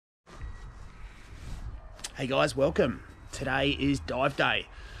Hey guys, welcome. Today is dive day.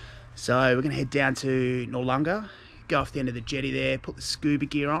 So we're going to head down to Noarlunga, go off the end of the jetty there, put the scuba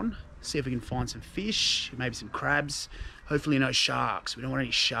gear on, see if we can find some fish, maybe some crabs, hopefully no sharks. We don't want any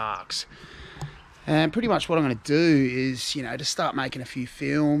sharks. And pretty much what I'm going to do is, just start making a few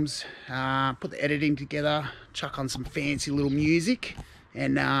films, put the editing together, chuck on some fancy little music,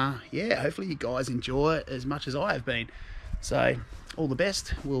 and yeah, hopefully you guys enjoy it as much as I have been. So all the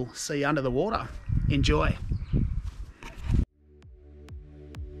best. We'll see you under the water. Enjoy.